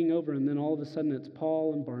 start taking over, and then all of a sudden it's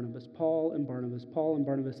Paul and Barnabas, Paul and Barnabas, Paul and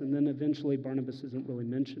Barnabas, and then eventually Barnabas isn't really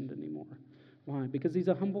mentioned anymore. Why? Because he's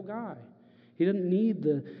a humble guy. He doesn't need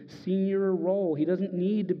the senior role. He doesn't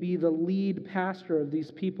need to be the lead pastor of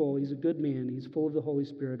these people. He's a good man. He's full of the Holy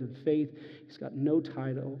Spirit and faith. He's got no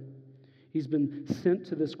title. He's been sent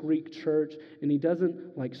to this Greek church, and he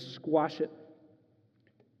doesn't squash it.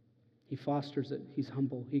 He fosters it. He's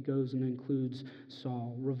humble. He goes and includes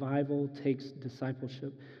Saul. Revival takes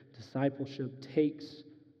discipleship. Discipleship takes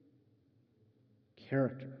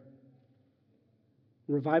character.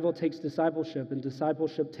 Revival takes discipleship, and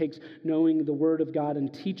discipleship takes knowing the Word of God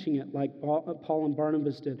and teaching it like Paul and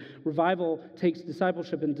Barnabas did. Revival takes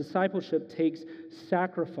discipleship, and discipleship takes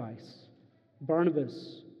sacrifice.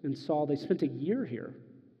 Barnabas and Saul, they spent a year here.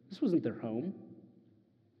 This wasn't their home.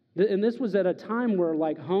 And this was at a time where,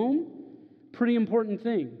 home, pretty important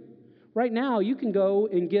thing. Right now, you can go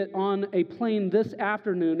and get on a plane this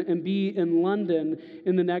afternoon and be in London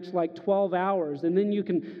in the next 12 hours. And then you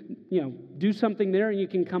can, do something there and you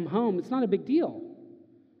can come home. It's not a big deal.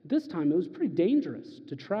 This time, it was pretty dangerous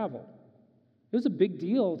to travel. It was a big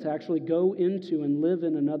deal to actually go into and live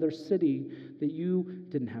in another city that you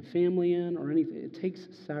didn't have family in or anything. It takes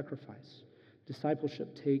sacrifice.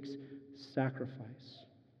 Discipleship takes sacrifice.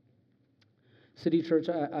 City Church,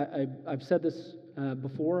 I've said this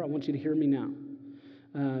before. I want you to hear me now.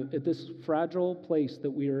 At this fragile place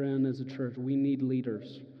that we are in as a church, we need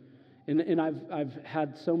leaders. And I've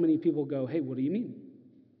had so many people go, hey, what do you mean?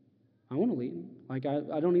 I want to lead. Like,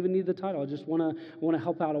 I don't even need the title. I just want to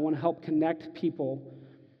help out. I want to help connect people.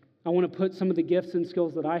 I want to put some of the gifts and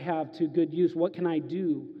skills that I have to good use. What can I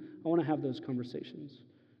do? I want to have those conversations.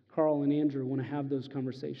 Carl and Andrew want to have those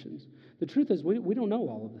conversations. The truth is, we don't know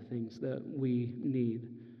all of the things that we need.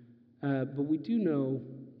 But we do know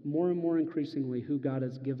more and more increasingly who God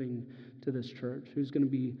is giving to this church, who's going to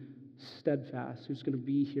be steadfast, who's going to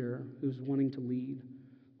be here, who's wanting to lead.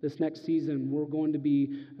 This next season, we're going to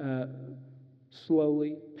be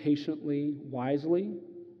slowly, patiently, wisely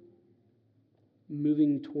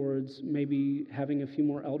moving towards maybe having a few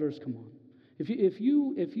more elders come on. If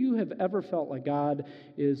you have ever felt like God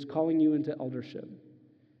is calling you into eldership,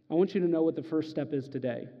 I want you to know what the first step is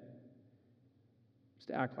today. It's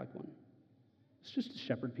to act like one. It's just to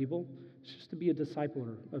shepherd people. It's just to be a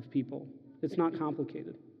discipler of people. It's not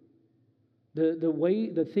complicated.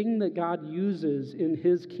 The thing that God uses in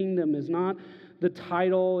His kingdom is not the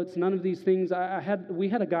title. It's none of these things. We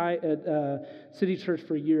had a guy at City Church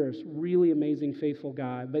for years, really amazing, faithful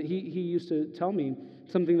guy. But he used to tell me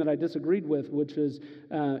something that I disagreed with, which is,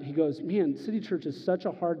 he goes, man, City Church is such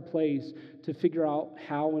a hard place to figure out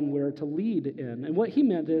how and where to lead in. And what he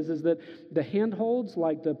meant is that the handholds,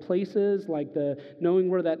 like the places, like the knowing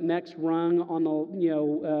where that next rung on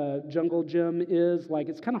the jungle gym is, like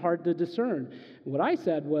it's kind of hard to discern. What I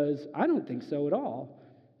said was, I don't think so at all.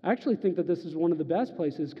 I actually think that this is one of the best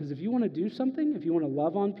places, because if you want to do something, if you want to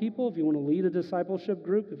love on people, if you want to lead a discipleship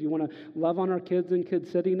group, if you want to love on our kids in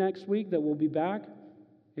Kid City next week that will be back,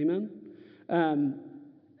 amen?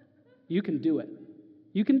 You can do it.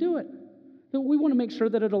 You can do it. We want to make sure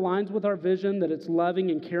that it aligns with our vision, that it's loving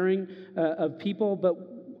and caring of people, but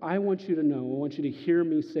I want you to know, I want you to hear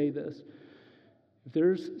me say this. If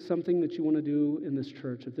there's something that you want to do in this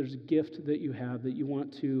church, if there's a gift that you have that you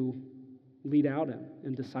want to lead out in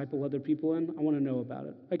and disciple other people in, I want to know about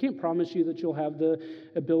it. I can't promise you that you'll have the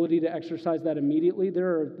ability to exercise that immediately. There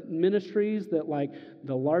are ministries that, like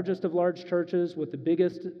the largest of large churches with the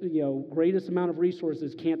biggest, greatest amount of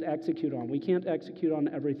resources, can't execute on. We can't execute on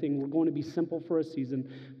everything. We're going to be simple for a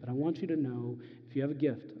season, but I want you to know, if you have a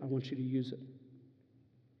gift, I want you to use it.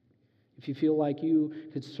 If you feel like you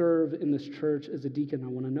could serve in this church as a deacon, I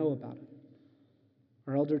want to know about it.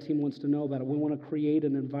 Our elder team wants to know about it. We want to create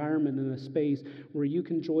an environment and a space where you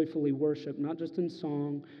can joyfully worship, not just in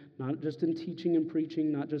song, not just in teaching and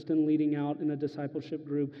preaching, not just in leading out in a discipleship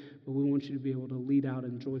group, but we want you to be able to lead out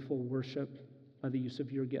in joyful worship by the use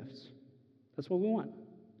of your gifts. That's what we want.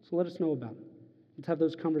 So let us know about it. Let's have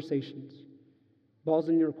those conversations. Ball's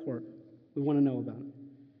in your court. We want to know about it.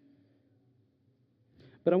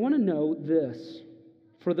 But I want to know this.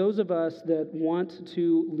 For those of us that want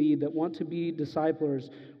to lead, that want to be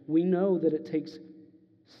disciplers, we know that it takes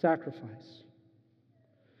sacrifice.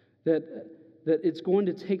 That it's going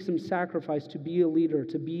to take some sacrifice to be a leader,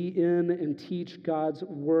 to be in and teach God's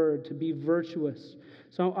word, to be virtuous.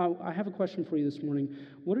 So I have a question for you this morning.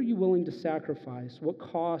 What are you willing to sacrifice? What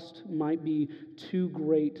cost might be too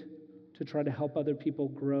great to try to help other people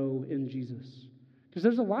grow in Jesus? Because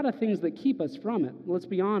there's a lot of things that keep us from it, let's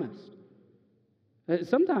be honest.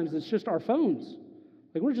 Sometimes it's just our phones.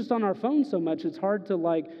 Like, we're just on our phones so much, it's hard to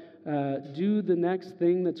do the next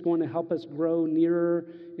thing that's going to help us grow nearer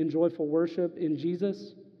in joyful worship in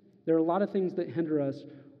Jesus. There are a lot of things that hinder us.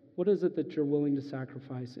 What is it that you're willing to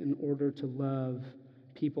sacrifice in order to love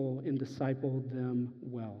people and disciple them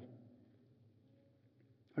well?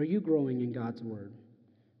 Are you growing in God's word?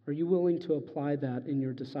 Are you willing to apply that in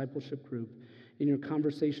your discipleship group, in your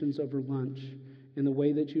conversations over lunch, in the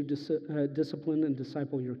way that you discipline and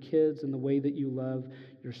disciple your kids, in the way that you love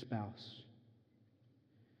your spouse?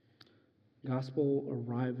 Gospel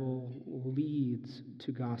arrival leads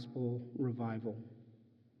to gospel revival.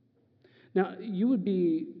 Now, you would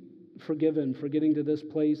be forgiven for getting to this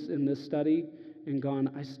place in this study and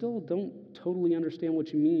gone, I still don't totally understand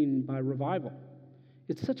what you mean by revival.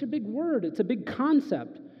 It's such a big word. It's a big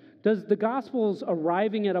concept. Does the Gospels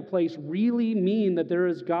arriving at a place really mean that there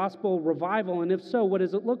is gospel revival? And if so, what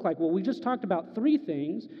does it look like? Well, we just talked about three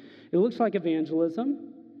things. It looks like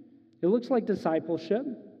evangelism. It looks like discipleship.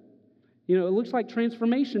 It looks like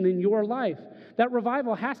transformation in your life. That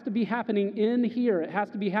revival has to be happening in here. It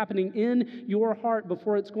has to be happening in your heart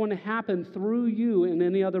before it's going to happen through you in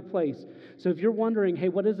any other place. So if you're wondering, hey,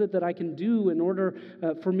 what is it that I can do in order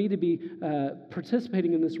for me to be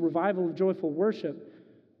participating in this revival of joyful worship?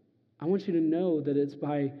 I want you to know that it's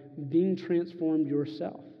by being transformed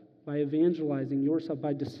yourself, by evangelizing yourself,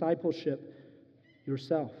 by discipleship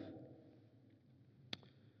yourself.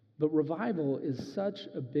 But revival is such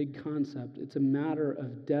a big concept. It's a matter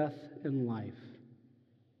of death and life.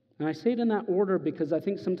 And I say it in that order because I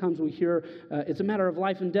think sometimes we hear it's a matter of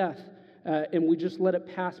life and death, and we just let it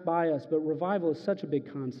pass by us. But revival is such a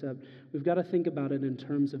big concept. We've got to think about it in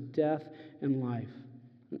terms of death and life.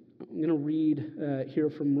 I'm going to read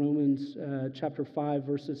here from Romans chapter 5,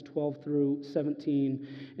 verses 12 through 17.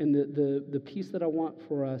 And the piece that I want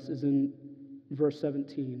for us is in verse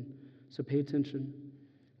 17. So pay attention.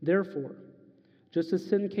 Therefore, just as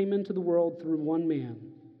sin came into the world through one man,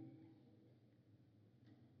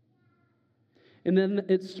 and then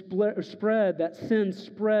it spread, that sin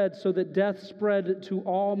spread so that death spread to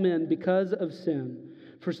all men because of sin.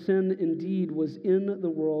 For sin indeed was in the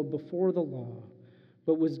world before the law,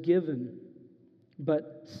 but was given.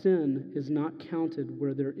 But sin is not counted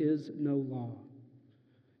where there is no law.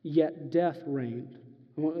 Yet death reigned.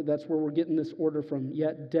 That's where we're getting this order from.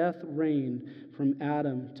 Yet death reigned from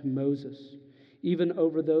Adam to Moses, even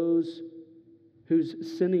over those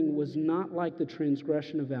whose sinning was not like the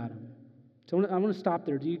transgression of Adam. So I want to stop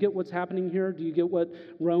there. Do you get what's happening here? Do you get what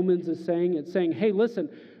Romans is saying? It's saying, hey, listen,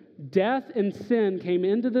 death and sin came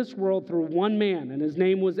into this world through one man, and his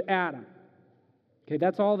name was Adam. Okay,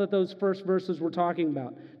 that's all that those first verses were talking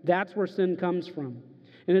about. That's where sin comes from.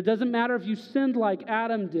 And it doesn't matter if you sinned like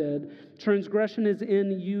Adam did, transgression is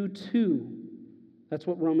in you too. That's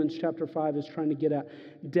what Romans chapter 5 is trying to get at.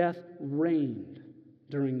 Death reigned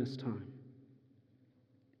during this time.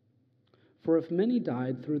 For if many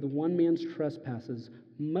died through the one man's trespasses,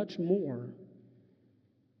 much more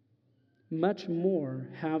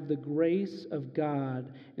have the grace of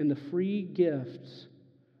God and the free gifts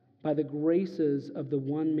by the graces of the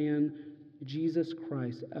one man, Jesus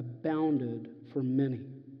Christ, abounded for many.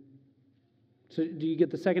 So do you get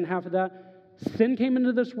the second half of that? Sin came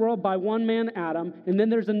into this world by one man, Adam, and then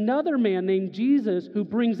there's another man named Jesus who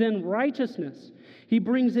brings in righteousness. He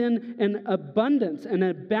brings in an abundance, an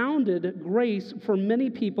abounded grace for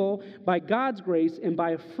many people by God's grace and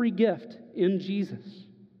by a free gift in Jesus.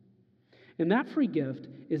 And that free gift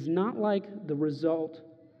is not like the result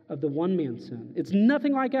of the one man's sin. It's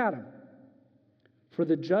nothing like Adam. For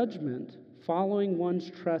the judgment following one's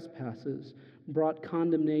trespasses brought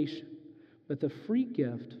condemnation, but the free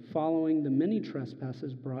gift following the many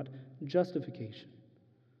trespasses brought justification.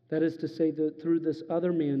 That is to say that through this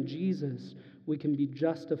other man, Jesus, we can be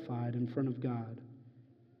justified in front of God.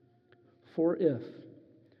 For if,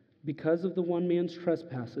 because of the one man's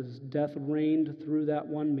trespasses, death reigned through that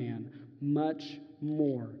one man, much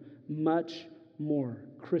more,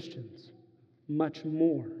 Christians, much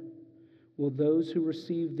more will those who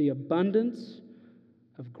receive the abundance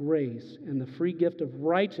of grace and the free gift of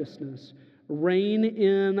righteousness reign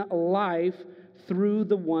in life through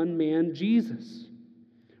the one man, Jesus.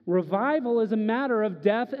 Revival is a matter of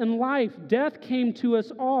death and life. Death came to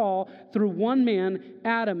us all through one man,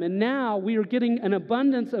 Adam. And now we are getting an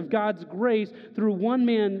abundance of God's grace through one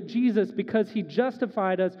man, Jesus, because he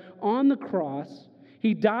justified us on the cross.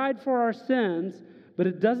 He died for our sins, but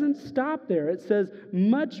it doesn't stop there. It says,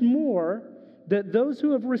 much more, that those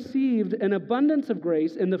who have received an abundance of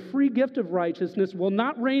grace and the free gift of righteousness will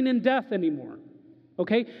not reign in death anymore.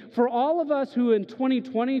 Okay? For all of us who in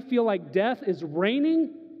 2020 feel like death is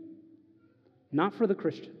reigning, not for the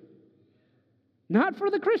Christian. Not for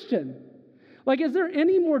the Christian. Like, is there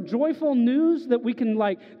any more joyful news that we can,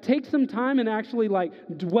 take some time and actually,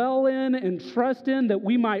 dwell in and trust in that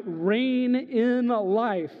we might reign in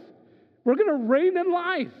life? We're going to reign in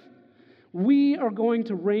life. We are going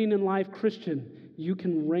to reign in life, Christian. You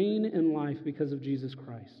can reign in life because of Jesus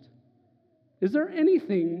Christ. Is there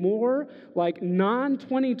anything more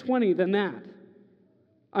non-2020 than that?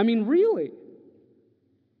 I mean, really?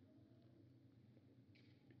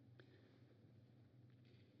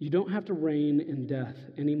 You don't have to reign in death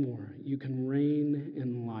anymore. You can reign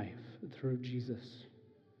in life through Jesus.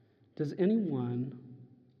 Does anyone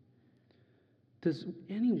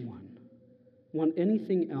want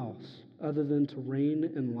anything else other than to reign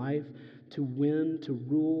in life, to win, to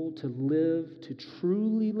rule, to live, to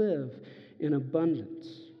truly live in abundance?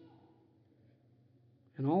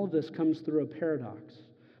 And all of this comes through a paradox.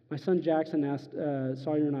 My son Jackson asked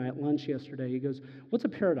Sawyer and I at lunch yesterday, he goes, what's a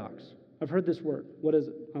paradox? I've heard this word. What is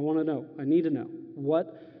it? I want to know. I need to know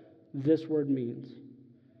what this word means.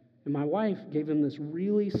 And my wife gave him this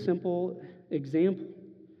really simple example.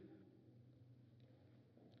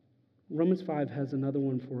 Romans 5 has another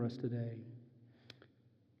one for us today.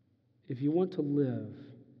 If you want to live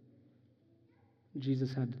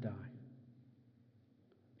Jesus had to die.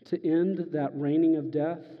 To end that reigning of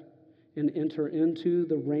death and enter into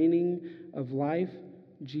the reigning of life,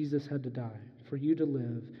 Jesus had to die. For you to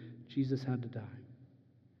live, Jesus had to die.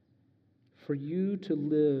 For you to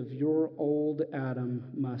live, your old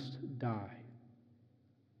Adam must die.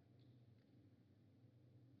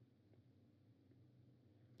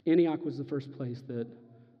 Antioch was the first place that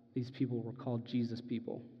these people were called Jesus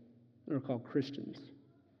people. They were called Christians.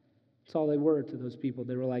 That's all they were to those people.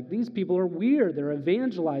 They were like, these people are weird. They're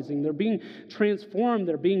evangelizing. They're being transformed.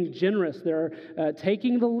 They're being generous. They're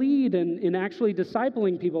taking the lead in actually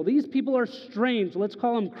discipling people. These people are strange. Let's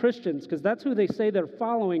call them Christians, because that's who they say they're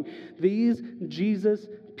following. These Jesus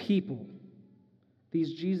people.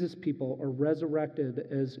 These Jesus people are resurrected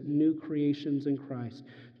as new creations in Christ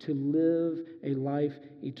to live a life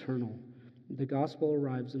eternal. The gospel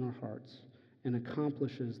arrives in our hearts and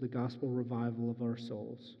accomplishes the gospel revival of our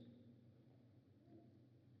souls.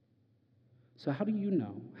 So how do you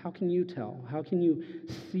know? How can you tell? How can you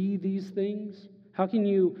see these things? How can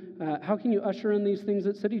you usher in these things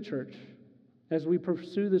at City Church as we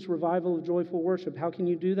pursue this revival of joyful worship? How can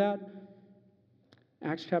you do that?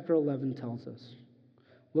 Acts chapter 11 tells us.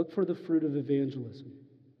 Look for the fruit of evangelism.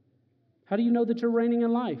 How do you know that you're reigning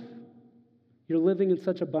in life? You're living in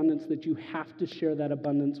such abundance that you have to share that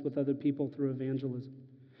abundance with other people through evangelism.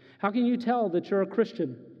 How can you tell that you're a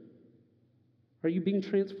Christian? Are you being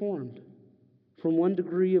transformed? From one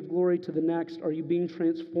degree of glory to the next, are you being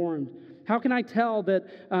transformed? How can I tell that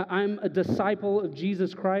I'm a disciple of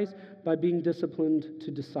Jesus Christ? By being disciplined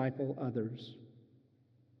to disciple others.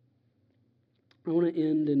 I want to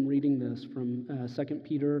end in reading this from 2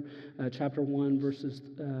 Peter chapter 1, verses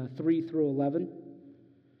 3 through 11.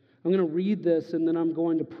 I'm going to read this, and then I'm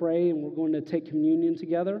going to pray, and we're going to take communion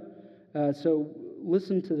together. So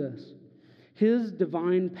listen to this. His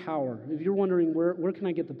divine power. If you're wondering, where can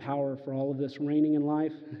I get the power for all of this reigning in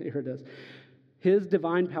life? Here it is. His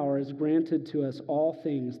divine power has granted to us all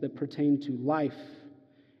things that pertain to life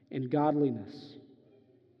and godliness,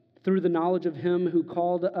 through the knowledge of him who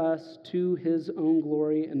called us to his own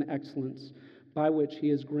glory and excellence, by which he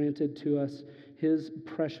has granted to us his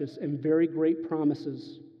precious and very great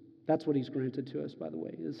promises. That's what he's granted to us, by the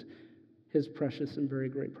way, is his precious and very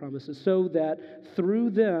great promises, so that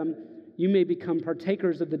through them you may become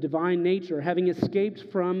partakers of the divine nature, having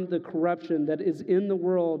escaped from the corruption that is in the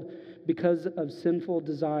world because of sinful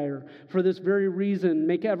desire. For this very reason,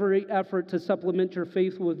 make every effort to supplement your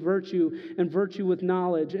faith with virtue, and virtue with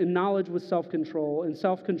knowledge, and knowledge with self-control, and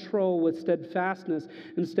self-control with steadfastness,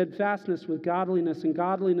 and steadfastness with godliness, and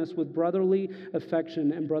godliness with brotherly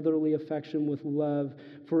affection, and brotherly affection with love.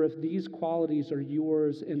 For if these qualities are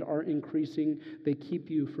yours and are increasing, they keep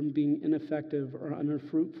you from being ineffective or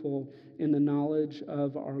unfruitful in the knowledge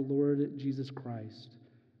of our Lord Jesus Christ.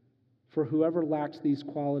 For whoever lacks these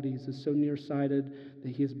qualities is so nearsighted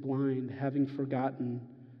that he is blind, having forgotten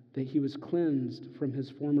that he was cleansed from his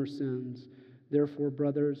former sins. Therefore,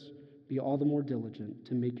 brothers, be all the more diligent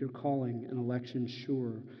to make your calling and election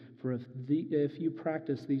sure. For if you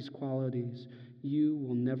practice these qualities, you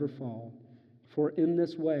will never fall. For in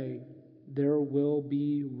this way there will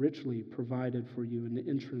be richly provided for you an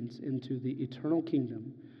entrance into the eternal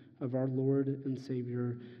kingdom of our Lord and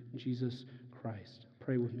Savior, Jesus Christ.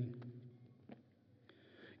 Pray with me.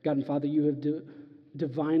 God and Father, you have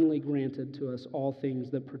divinely granted to us all things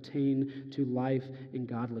that pertain to life and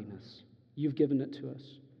godliness. You've given it to us.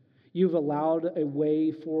 You've allowed a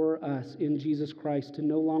way for us in Jesus Christ to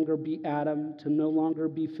no longer be Adam, to no longer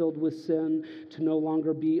be filled with sin, to no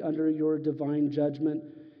longer be under your divine judgment.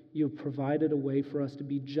 You've provided a way for us to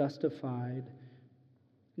be justified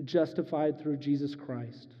through Jesus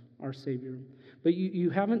Christ, our Savior. But you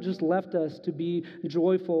haven't just left us to be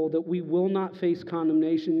joyful that we will not face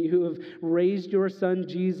condemnation. You have raised your Son,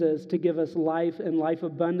 Jesus, to give us life and life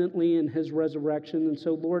abundantly in his resurrection. And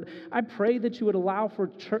so, Lord, I pray that you would allow for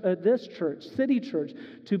this church, City Church,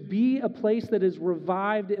 to be a place that is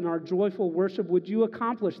revived in our joyful worship. Would you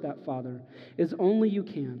accomplish that, Father, as only you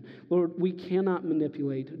can? Lord, we cannot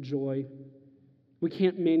manipulate joy. We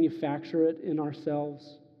can't manufacture it in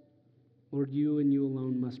ourselves. Lord, you and you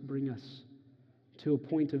alone must bring us to a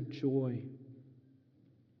point of joy.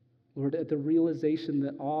 Lord, at the realization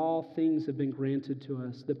that all things have been granted to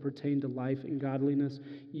us that pertain to life and godliness,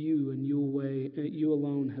 you and you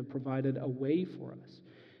alone have provided a way for us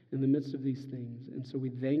in the midst of these things. And so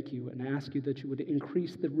we thank you and ask you that you would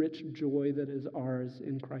increase the rich joy that is ours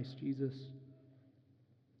in Christ Jesus.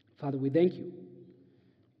 Father, we thank you.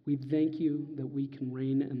 We thank you that we can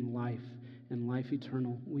reign in life and life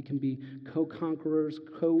eternal. We can be co-conquerors,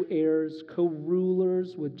 co-heirs,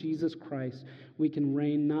 co-rulers with Jesus Christ. We can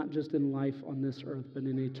reign not just in life on this earth, but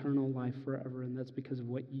in eternal life forever, and that's because of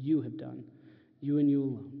what you have done, you and you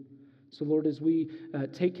alone. So, Lord, as we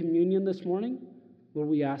take communion this morning, Lord,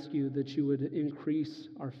 we ask you that you would increase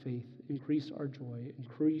our faith, increase our joy,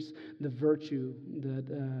 increase the virtue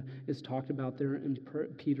that is talked about there in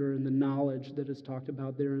Peter, and the knowledge that is talked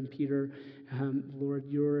about there in Peter. Lord,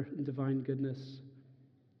 your divine goodness,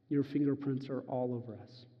 your fingerprints are all over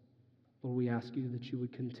us. Lord, we ask you that you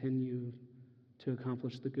would continue to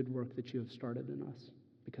accomplish the good work that you have started in us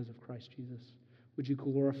because of Christ Jesus. Would you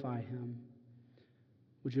glorify him?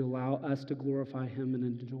 Would you allow us to glorify him and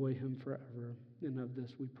enjoy him forever? And of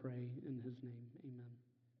this we pray in his name. Amen.